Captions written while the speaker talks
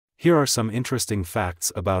Here are some interesting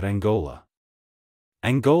facts about Angola.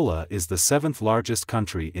 Angola is the 7th largest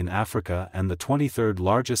country in Africa and the 23rd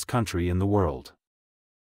largest country in the world.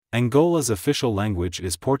 Angola's official language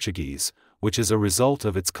is Portuguese, which is a result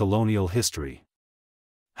of its colonial history.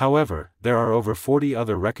 However, there are over 40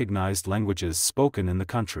 other recognized languages spoken in the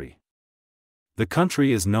country. The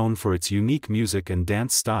country is known for its unique music and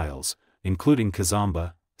dance styles, including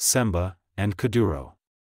kizomba, semba, and kuduro.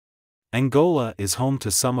 Angola is home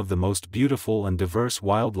to some of the most beautiful and diverse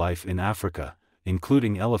wildlife in Africa,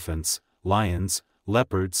 including elephants, lions,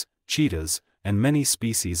 leopards, cheetahs, and many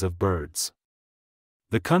species of birds.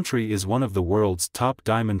 The country is one of the world's top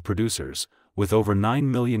diamond producers, with over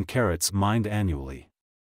 9 million carats mined annually.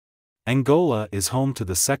 Angola is home to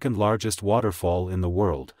the second largest waterfall in the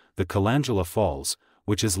world, the Colangela Falls,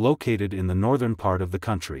 which is located in the northern part of the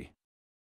country.